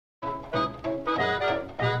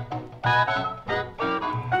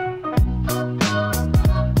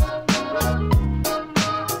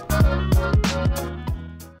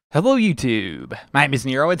Hello YouTube, my name is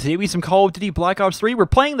Nero, and today we have some Call of Duty Black Ops 3. We're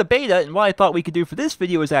playing the beta, and what I thought we could do for this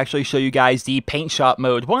video is actually show you guys the Paintshop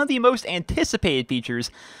mode. One of the most anticipated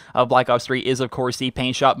features of Black Ops 3 is, of course, the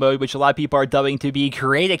Paintshop mode, which a lot of people are dubbing to be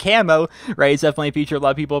Create-a-Camo, right? It's definitely a feature a lot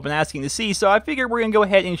of people have been asking to see, so I figured we're going to go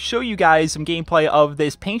ahead and show you guys some gameplay of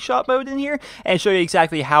this Paintshop mode in here, and show you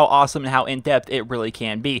exactly how awesome and how in-depth it really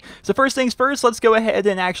can be. So first things first, let's go ahead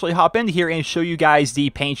and actually hop into here and show you guys the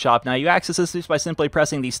Paintshop. Now, you access this just by simply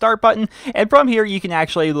pressing the start button, and from here you can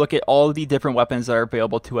actually look at all of the different weapons that are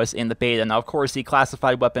available to us in the beta. Now, of course, the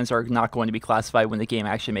classified weapons are not going to be classified when the game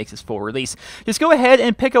actually makes its full release. Just go ahead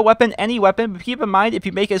and pick a weapon, any weapon, but keep in mind, if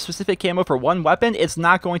you make a specific camo for one weapon, it's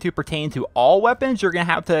not going to pertain to all weapons. You're going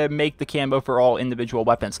to have to make the camo for all individual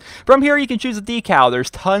weapons. From here, you can choose a decal. There's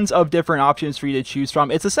tons of different options for you to choose from.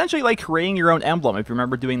 It's essentially like creating your own emblem, if you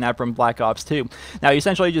remember doing that from Black Ops 2. Now, you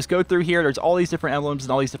essentially just go through here. There's all these different emblems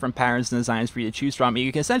and all these different patterns and designs for you to choose from.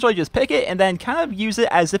 You can essentially just pick it and then kind of use it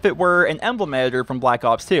as if it were an emblem editor from Black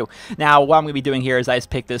Ops 2. Now, what I'm going to be doing here is I just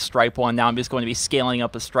picked this stripe one. Now, I'm just going to be scaling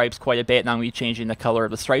up the stripes quite a bit, and I'm going to be changing the color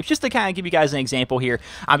of the stripes. Just to kind of give you guys an example here,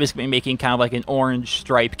 I'm just going to be making kind of like an orange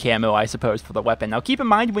stripe camo, I suppose, for the weapon. Now, keep in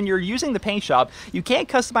mind, when you're using the paint shop, you can't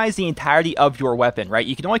customize the entirety of your weapon, right?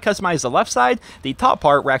 You can only customize the left side, the top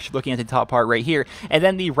part, we're actually looking at the top part right here, and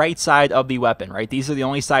then the right side of the weapon, right? These are the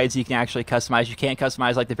only sides you can actually customize. You can't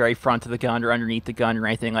customize like the very front of the gun or underneath the gun or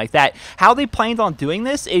anything like that. How they planned on doing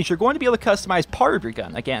this is you're going to be able to customize part of your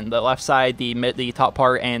gun. Again, the left side, the top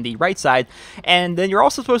part, and the right side. And then you're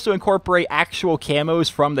also supposed to incorporate actual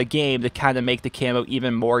camos from the game to kind of make the camo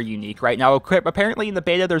even more unique, right? Now, apparently in the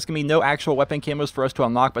beta, there's going to be no actual weapon camos for us to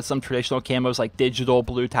unlock, but some traditional camos like digital,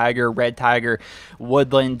 blue tiger, red tiger,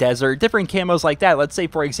 woodland, desert, different camos like that. Let's say,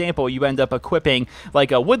 for example, you end up equipping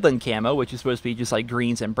like a woodland camo, which is supposed to be just like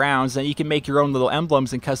greens and browns, and you can make your own little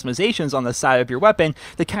emblems and customizations on the side of your weapon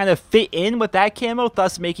to kind of fit in with that camo,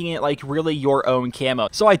 thus making it like really your own camo.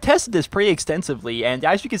 So I tested this pretty extensively, and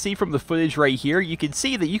as you can see from the footage right here, you can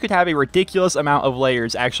see that you could have a ridiculous amount of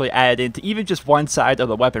layers actually added into even just one side of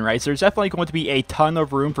the weapon, right? So there's definitely going to be a ton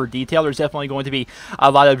of room for detail. There's definitely going to be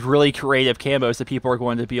a lot of really creative camos that people are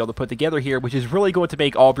going to be able to put together here, which is really going to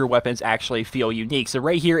make all of your weapons actually feel unique. So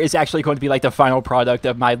right here is actually going to be like the final product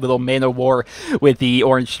of my little Man of War with the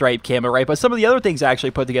orange stripe camo, right? But some of the other things I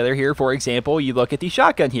actually put together here, for example, you look at the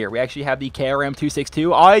shotgun here. We actually have the KRM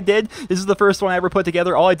 262. All I did, this is the first one I ever put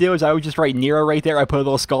together, all I did was I would just write Nero right there. I put a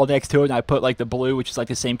little skull next to it, and I put like the blue, which is like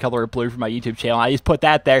the same color of blue from my YouTube channel. I just put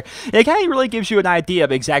that there, and it kind of really gives you an idea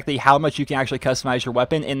of exactly how much you can actually customize your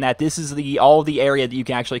weapon, in that this is all the area that you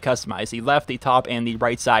can actually customize, the left, the top, and the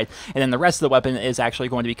right side, and then the rest of the weapon is actually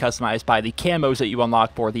going to be customized by the camos that you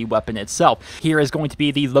unlock for the weapon itself. Here is going to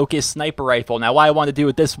be the Locust sniper rifle. Now, what I want to do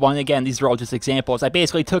with this one, again, these are all just examples, I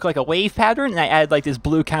basically took like a wave pattern and I added like this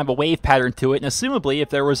blue kind of a wave pattern to it, and assumably if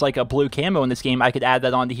there was like a blue camo in this game, I could add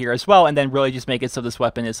that onto here as well, and then really just make it so this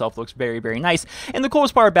weapon itself looks very, very nice. And the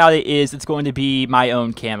coolest part about it is it's going to be my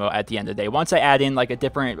own camo at the end of the day. Once I add in like a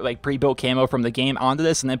different like pre-built camo from the game onto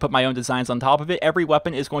this and then put my own designs on top of it, every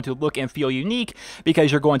weapon is going to look and feel unique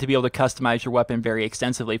because you're going to be able to customize your weapon very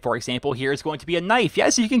extensively. For example, here is going to be a knife.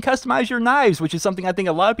 Yes, you can customize your knives, which is something I think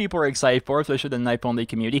a lot of people are excited for, especially the knife-only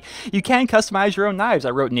community. You can customize your own knives.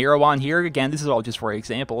 I wrote Nero on here. Again, this is all just for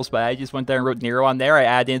examples, but I just went there and wrote Nero on there. I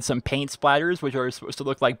added in some paint splatters, which are supposed to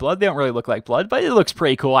look like blood. They don't really look like blood, but it looks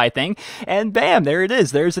pretty cool, I think. And bam, there it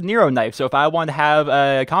is. There's a Nero knife. So if I want to have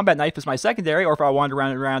a combat knife as my secondary, or if I wanted to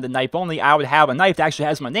run around a knife only, I would have a knife that actually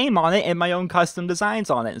has my name on it and my own custom designs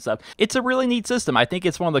on it and stuff. It's a really neat system. I think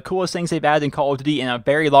it's one of the coolest things they've added in Call of Duty in a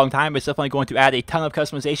very long time. It's definitely going to add a ton of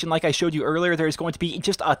customization. Like I showed you earlier, there's going to be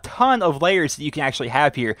just a ton of layers that you can actually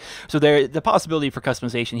have here. So the possibility for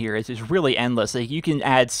customization here is really endless. Like, you can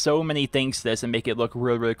add so many things to this and make it look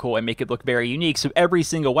really, really cool and make it look very unique. So every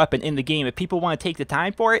single weapon in the game, if people want to take the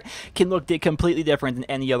time for it, can look completely different than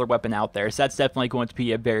any other weapon out there. So that's definitely going to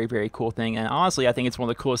be a very, very cool thing. And honestly, I think it's one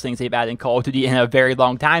of the coolest things they've added in Call of Duty in a very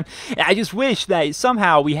long time. And I just wish that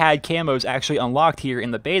somehow we had camos actually unlocked here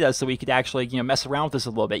in the beta so we could actually, you know, mess around with this a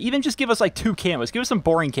little bit. Even just give us like 2 camos. Give us some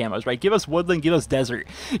boring camos, right? Give us woodland, give us desert.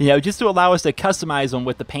 You know, just to allow us to customize them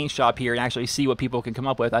with the paint shop here and actually see what people can come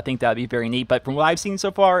up with. I think that'd be very neat. But from what I've seen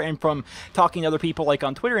so far and from talking to other people like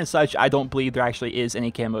on Twitter and such, I don't believe there actually is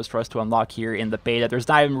any camos for us to unlock here in the beta. There's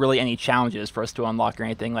not even really any challenges for us to unlock or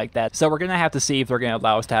anything like that. So we're going to have to see if they're going to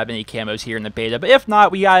allow us to have any camos here in the beta. But if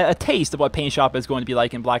not, we got a taste of what Paintshop is going to be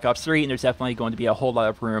like in Black Ops 3, and there's definitely going to be a whole lot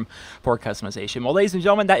of room for customization. Well, ladies and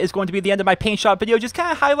gentlemen, that is going to be the end of my Paintshop video, just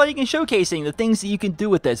kind of highlighting and showcasing the things that you can do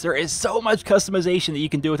with this. There is so much customization that you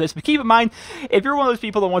can do with this, but keep in mind, if you're one of those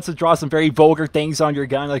people that wants to draw some very vulgar things on your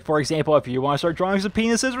gun, like for example, if you want to start drawing some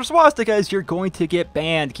penises or swastikas, you're going to get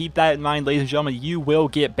banned. Keep that in mind, ladies and gentlemen, you will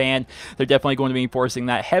get banned. They're definitely going to be enforcing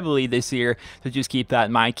that heavily this year, so just keep that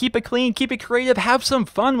in mind. Keep it clean, keep it creative, have some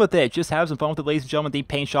fun with it. Just have some fun with it, ladies and gentlemen. The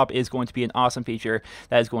Paintshop is going to be an awesome feature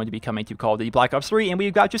that is going to be coming to Call of Duty Black Ops 3, and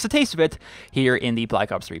we've got just a taste of it here in the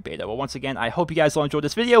Black Ops 3 beta. Well, once again, I hope you guys all enjoyed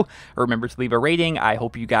this video. Remember to leave a rating. I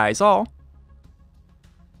hope you guys all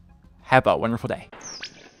have a wonderful day.